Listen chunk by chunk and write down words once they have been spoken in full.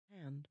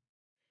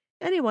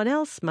Anyone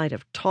else might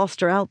have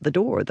tossed her out the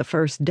door the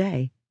first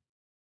day.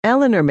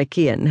 Eleanor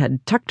McKeon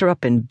had tucked her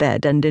up in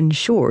bed and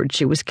ensured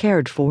she was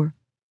cared for.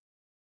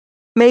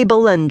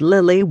 Mabel and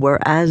Lily were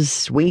as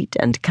sweet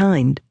and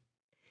kind.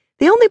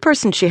 The only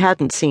person she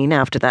hadn't seen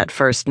after that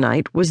first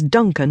night was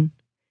Duncan.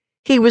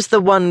 He was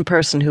the one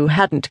person who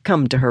hadn't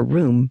come to her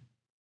room.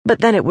 But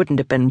then it wouldn't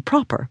have been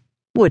proper,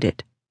 would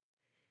it?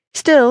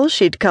 Still,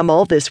 she'd come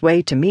all this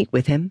way to meet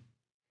with him.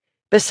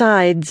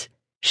 Besides,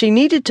 she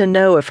needed to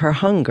know if her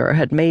hunger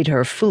had made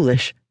her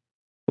foolish.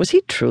 Was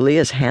he truly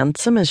as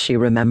handsome as she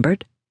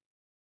remembered?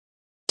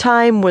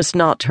 Time was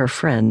not her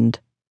friend,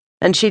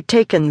 and she'd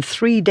taken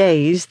 3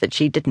 days that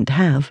she didn't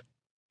have.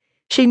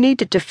 She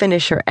needed to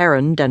finish her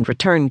errand and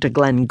return to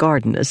Glen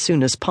Garden as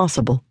soon as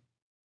possible.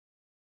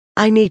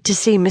 "I need to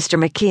see Mr.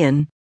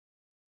 McKeon.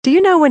 Do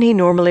you know when he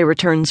normally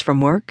returns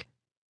from work?"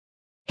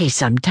 "He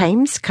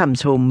sometimes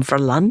comes home for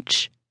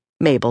lunch,"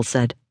 Mabel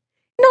said.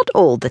 "Not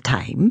all the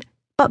time,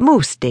 but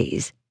most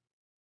days."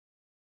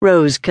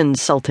 Rose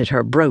consulted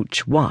her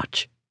brooch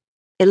watch.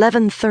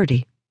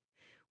 11:30.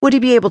 Would he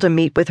be able to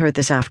meet with her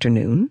this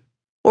afternoon?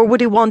 Or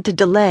would he want to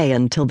delay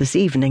until this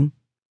evening?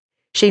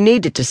 She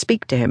needed to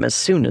speak to him as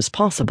soon as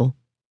possible.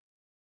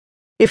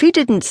 If he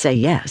didn't say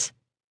yes,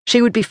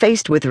 she would be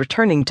faced with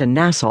returning to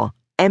Nassau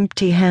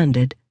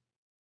empty-handed.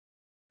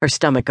 Her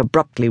stomach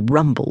abruptly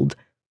rumbled,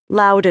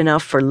 loud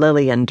enough for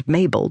Lily and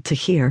Mabel to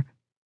hear.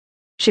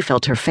 She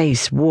felt her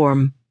face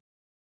warm.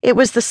 It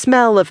was the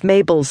smell of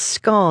Mabel's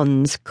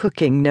scones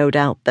cooking, no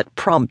doubt, that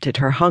prompted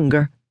her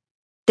hunger.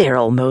 "They're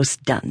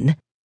almost done,"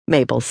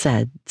 Mabel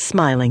said,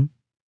 smiling.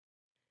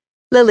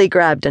 Lily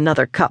grabbed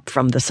another cup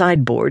from the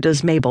sideboard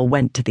as Mabel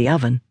went to the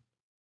oven.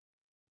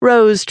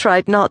 Rose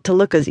tried not to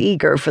look as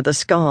eager for the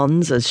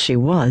scones as she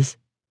was.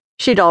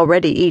 She'd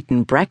already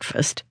eaten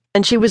breakfast,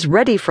 and she was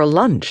ready for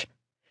lunch.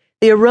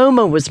 The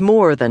aroma was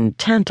more than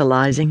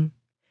tantalizing.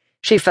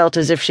 She felt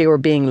as if she were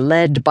being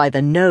led by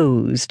the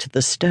nose to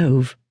the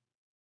stove.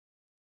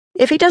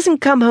 "If he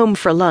doesn't come home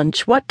for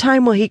lunch, what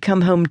time will he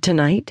come home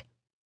tonight?"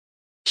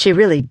 She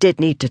really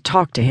did need to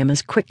talk to him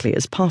as quickly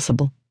as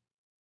possible.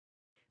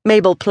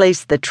 Mabel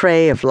placed the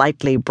tray of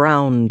lightly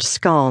browned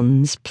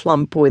scones,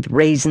 plump with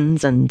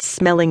raisins and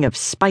smelling of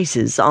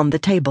spices, on the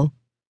table.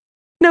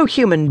 No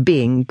human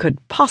being could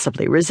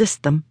possibly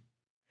resist them.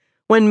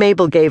 When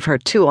Mabel gave her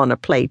 2 on a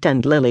plate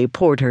and Lily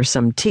poured her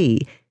some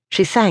tea,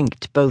 she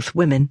thanked both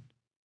women.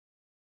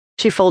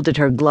 She folded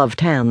her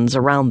gloved hands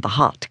around the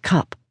hot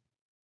cup.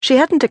 She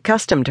hadn't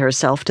accustomed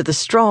herself to the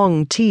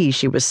strong tea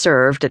she was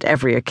served at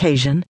every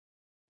occasion,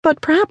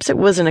 but perhaps it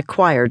was an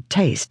acquired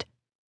taste.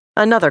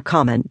 Another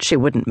comment she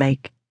wouldn't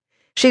make.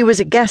 She was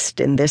a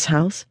guest in this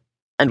house,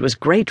 and was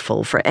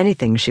grateful for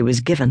anything she was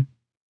given.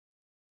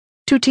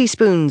 2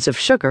 teaspoons of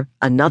sugar,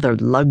 another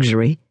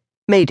luxury,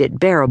 made it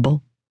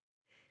bearable.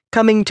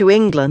 Coming to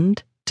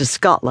England, to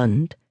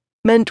Scotland,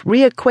 meant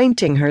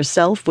reacquainting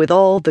herself with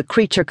all the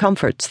creature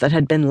comforts that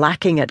had been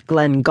lacking at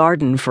Glen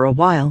Garden for a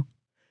while.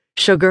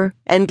 Sugar,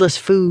 endless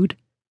food,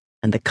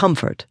 and the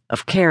comfort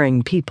of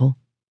caring people.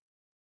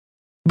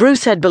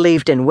 Bruce had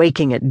believed in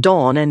waking at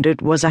dawn, and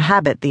it was a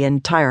habit the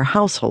entire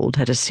household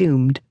had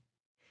assumed.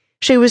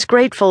 She was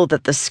grateful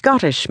that the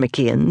Scottish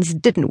McKeons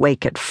didn't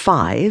wake at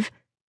 5,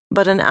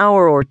 but an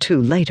hour or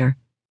 2 later.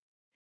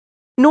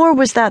 Nor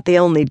was that the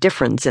only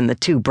difference in the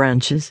 2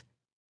 branches.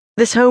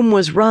 This home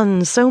was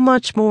run so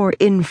much more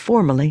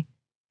informally.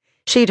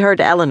 She'd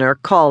heard Eleanor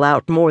call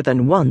out more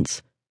than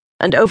once,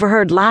 and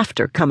overheard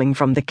laughter coming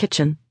from the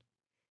kitchen.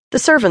 The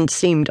servants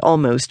seemed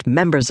almost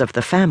members of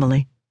the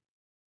family.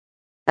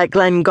 At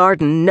Glen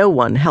Garden, no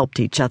one helped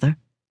each other.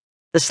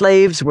 The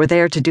slaves were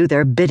there to do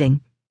their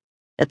bidding.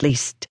 At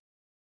least,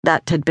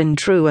 that had been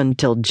true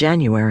until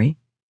January.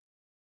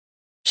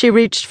 She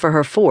reached for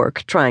her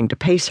fork, trying to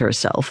pace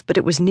herself, but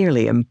it was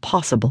nearly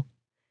impossible.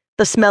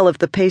 The smell of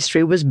the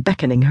pastry was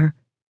beckoning her.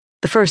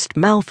 The first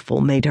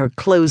mouthful made her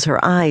close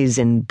her eyes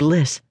in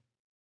bliss.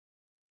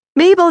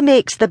 "Mabel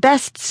makes the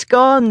best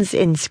scones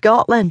in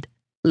Scotland,"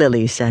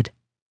 Lily said.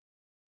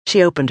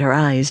 She opened her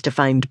eyes to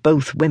find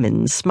both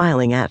women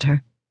smiling at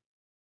her.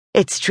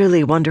 "It's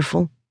truly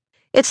wonderful.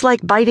 It's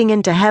like biting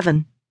into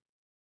heaven."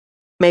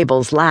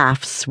 Mabel's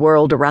laugh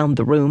swirled around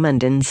the room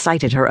and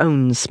incited her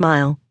own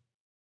smile.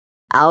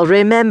 "I'll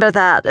remember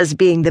that as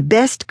being the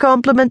best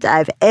compliment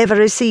I've ever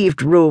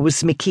received,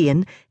 Rose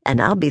McKeon, and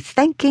I'll be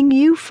thanking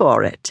you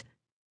for it."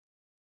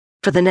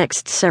 For the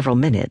next several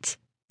minutes,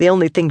 the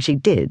only thing she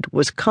did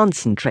was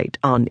concentrate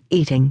on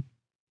eating.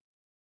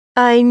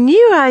 "I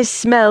knew I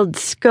smelled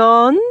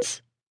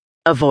scones,"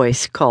 a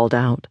voice called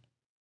out.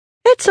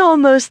 "It's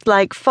almost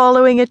like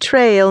following a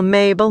trail,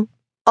 Mabel,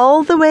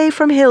 all the way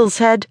from Hill's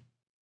Head."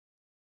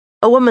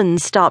 A woman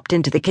stopped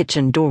into the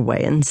kitchen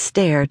doorway and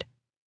stared.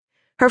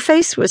 Her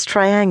face was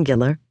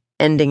triangular,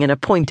 ending in a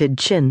pointed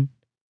chin.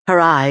 Her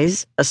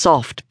eyes, a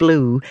soft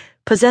blue,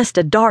 possessed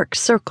a dark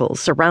circle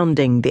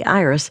surrounding the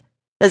iris,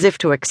 as if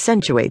to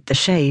accentuate the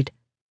shade.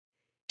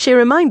 She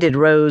reminded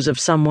Rose of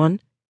someone,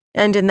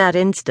 and in that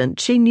instant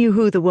she knew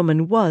who the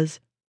woman was.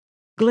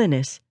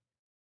 Glynis,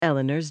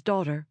 Eleanor's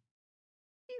daughter.